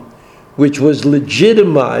makom, which was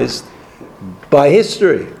legitimized by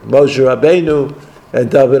history. Moshe Rabbeinu and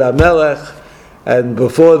David HaMelech, and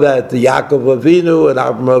before that, the Yaakov Avinu and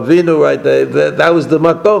Abraham Avinu, right? That was the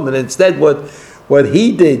makom. And instead, what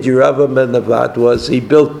he did, Yeravam ben Nevat, was he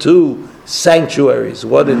built 2 sanctuaries,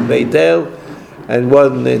 one in Beit-El and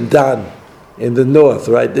one in Dan, in the north,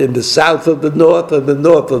 right? In the south of the north and the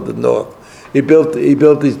north of the north. He built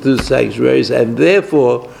these 2 sanctuaries, and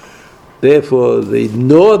therefore the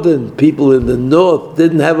northern people in the north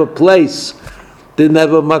didn't have a place didn't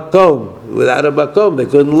have a makom. Without a makom, they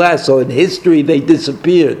couldn't last. So in history, they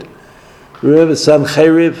disappeared. Remember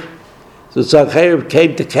Sancheriv? So Sancheriv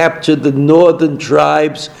came to capture the northern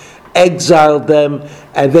tribes, exiled them,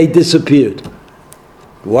 and they disappeared.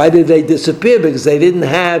 Why did they disappear? Because they didn't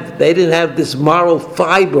have this moral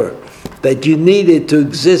fiber that you needed to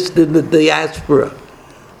exist in the diaspora,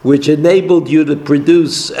 which enabled you to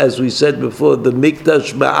produce, as we said before, the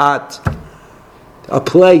Mikdash Ma'at, a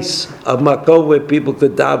place, a makom where people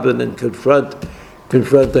could daven and confront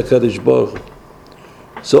the Kadosh Baruch Hu.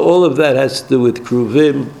 So all of that has to do with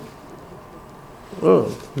Kruvim.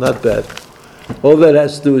 Oh, not bad. All that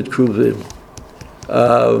has to do with Kruvim.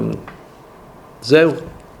 Zeu,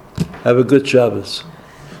 have a good Shabbos.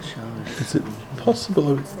 Is it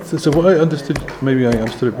possible? So what I understood, maybe I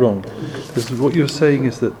understood it wrong, is what you're saying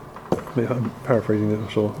is that, I'm paraphrasing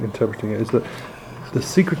it or interpreting it, is that the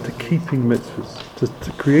secret to keeping mitzvahs,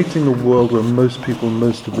 to creating a world where most people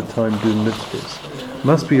most of the time do mitzvahs,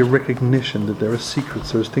 must be a recognition that there are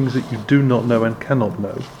secrets, there are things that you do not know and cannot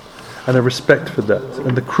know, and a respect for that.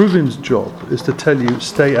 And the Kruvim's job is to tell you,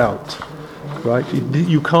 stay out. Right,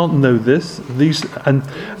 you can't know this. And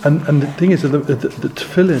the thing is that the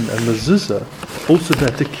tefillin and the zuzah also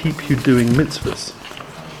there to keep you doing mitzvahs.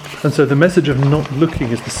 And so the message of not looking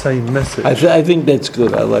is the same message. I think that's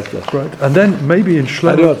good. I like that. Right, and then maybe in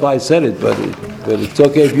Shlomo, I don't know if I said it, but it's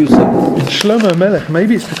okay if you said it. In Shlomo Melech,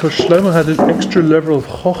 maybe it's because Shlomo had an extra level of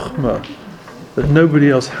chokhmah that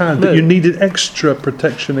nobody else had. That you needed extra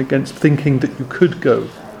protection against thinking that you could go.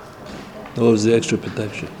 What was the extra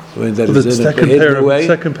protection? When that So is the in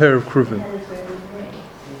second pair of Kruvim.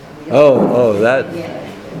 Oh, that.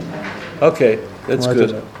 Okay, that's Well, I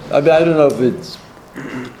good. don't I mean, I don't know if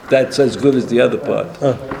that's as good as the other part.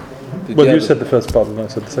 Well, you said the first part and I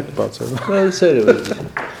said the second part. So. No, I said it was.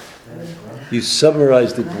 You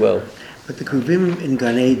summarized it well. But the Kruvim in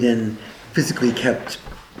Gan Eden physically kept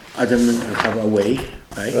Adam and Chava away,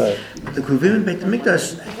 right? But the Kruvim in Beit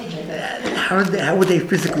HaMikdash, how would they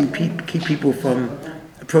physically keep people from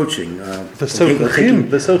approaching? The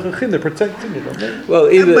Sochachim, they're protecting it, aren't they? Well,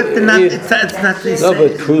 But they're not, it's not the no, same.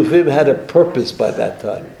 but Kruvim had a purpose by that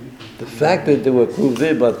time. The fact that there were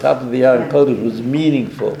Kruvim on top of the Aron Kodesh was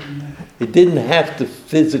meaningful. It didn't have to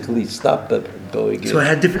physically stop them from going in. So it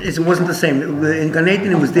had different. It wasn't the same. In Gan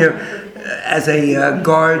Eden, it was there as a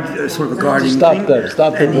guard, sort of a guarding Stop thing. them.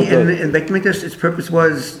 And in Beit HaMikdash, its purpose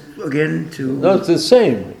was again to. No, it's the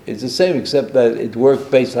same. It's the same, except that it worked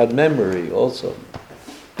based on memory also.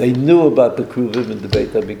 They knew about the Kruvim in the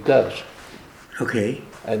Beit HaMikdash. Okay.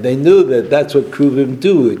 And they knew that that's what Kruvim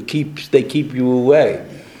do. They keep you away.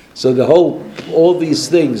 So all these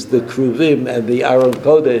things, the Kruvim and the Aron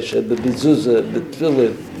Kodesh and the Mezuzah and the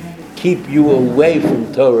Tefillin, keep you away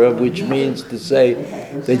from Torah, which means to say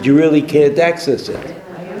that you really can't access it.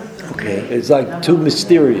 Okay. It's like too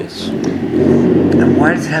mysterious. And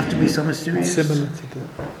why does it have to be so mysterious? Similar to the...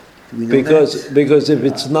 Do we know Because if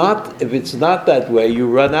it's not that way, you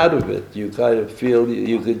run out of it. You kind of feel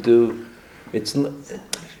you could do.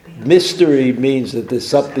 Mystery means that there's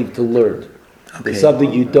something to learn. Okay. There's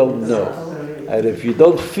something you don't know, and if you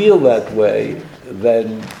don't feel that way,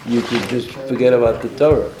 then you can just forget about the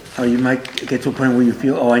Torah. Or you might get to a point where you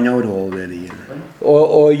feel, I know it all already.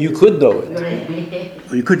 Or you could know it.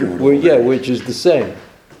 Or you could know it all. Which is the same.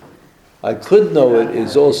 I could know it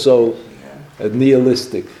is also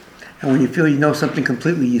nihilistic. And when you feel you know something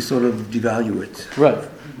completely, you sort of devalue it. Right.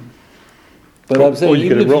 But I'm saying,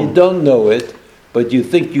 even if you don't know it, but you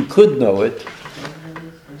think you could know it,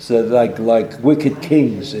 so like wicked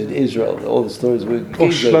kings in Israel, all the stories of wicked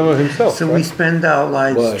kings. Or Shlomo himself. So we spend our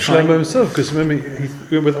lives trying... Shlomo himself, because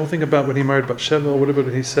remember, the whole thing about when he married Bathsheba or whatever,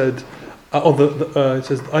 he said, he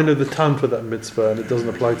says, I know the time for that mitzvah and it doesn't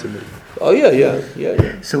apply to me. Oh,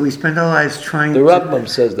 yeah. So we spend our lives trying The Rambam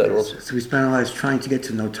says that also. So we spend our lives trying to get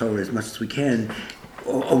to know Torah as much as we can,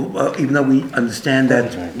 even though we understand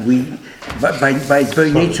that by its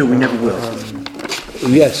very nature, we never will.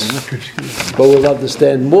 Yes, but we'll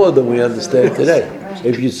understand more than we understand today.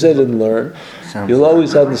 If you sit and learn, you'll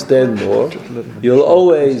always understand more. You'll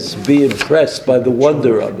always be impressed by the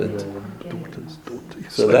wonder of it.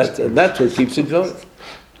 So that's what keeps it going.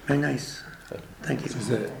 Very nice. Thank you.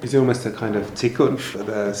 Is it almost a kind of tikkun for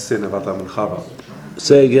the sin of Adam and Chava?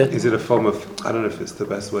 Say again? Is it a form of, I don't know if it's the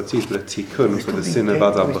best word to use, but a tikkun for the sin of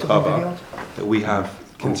Adam and Chava that we have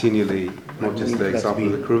continually, not just the example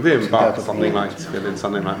of the Kruvim, but something like tefillin,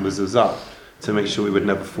 something like mezuzah, to make sure we would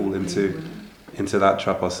never fall into that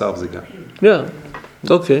trap ourselves again. Yeah.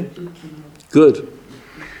 Okay. Good.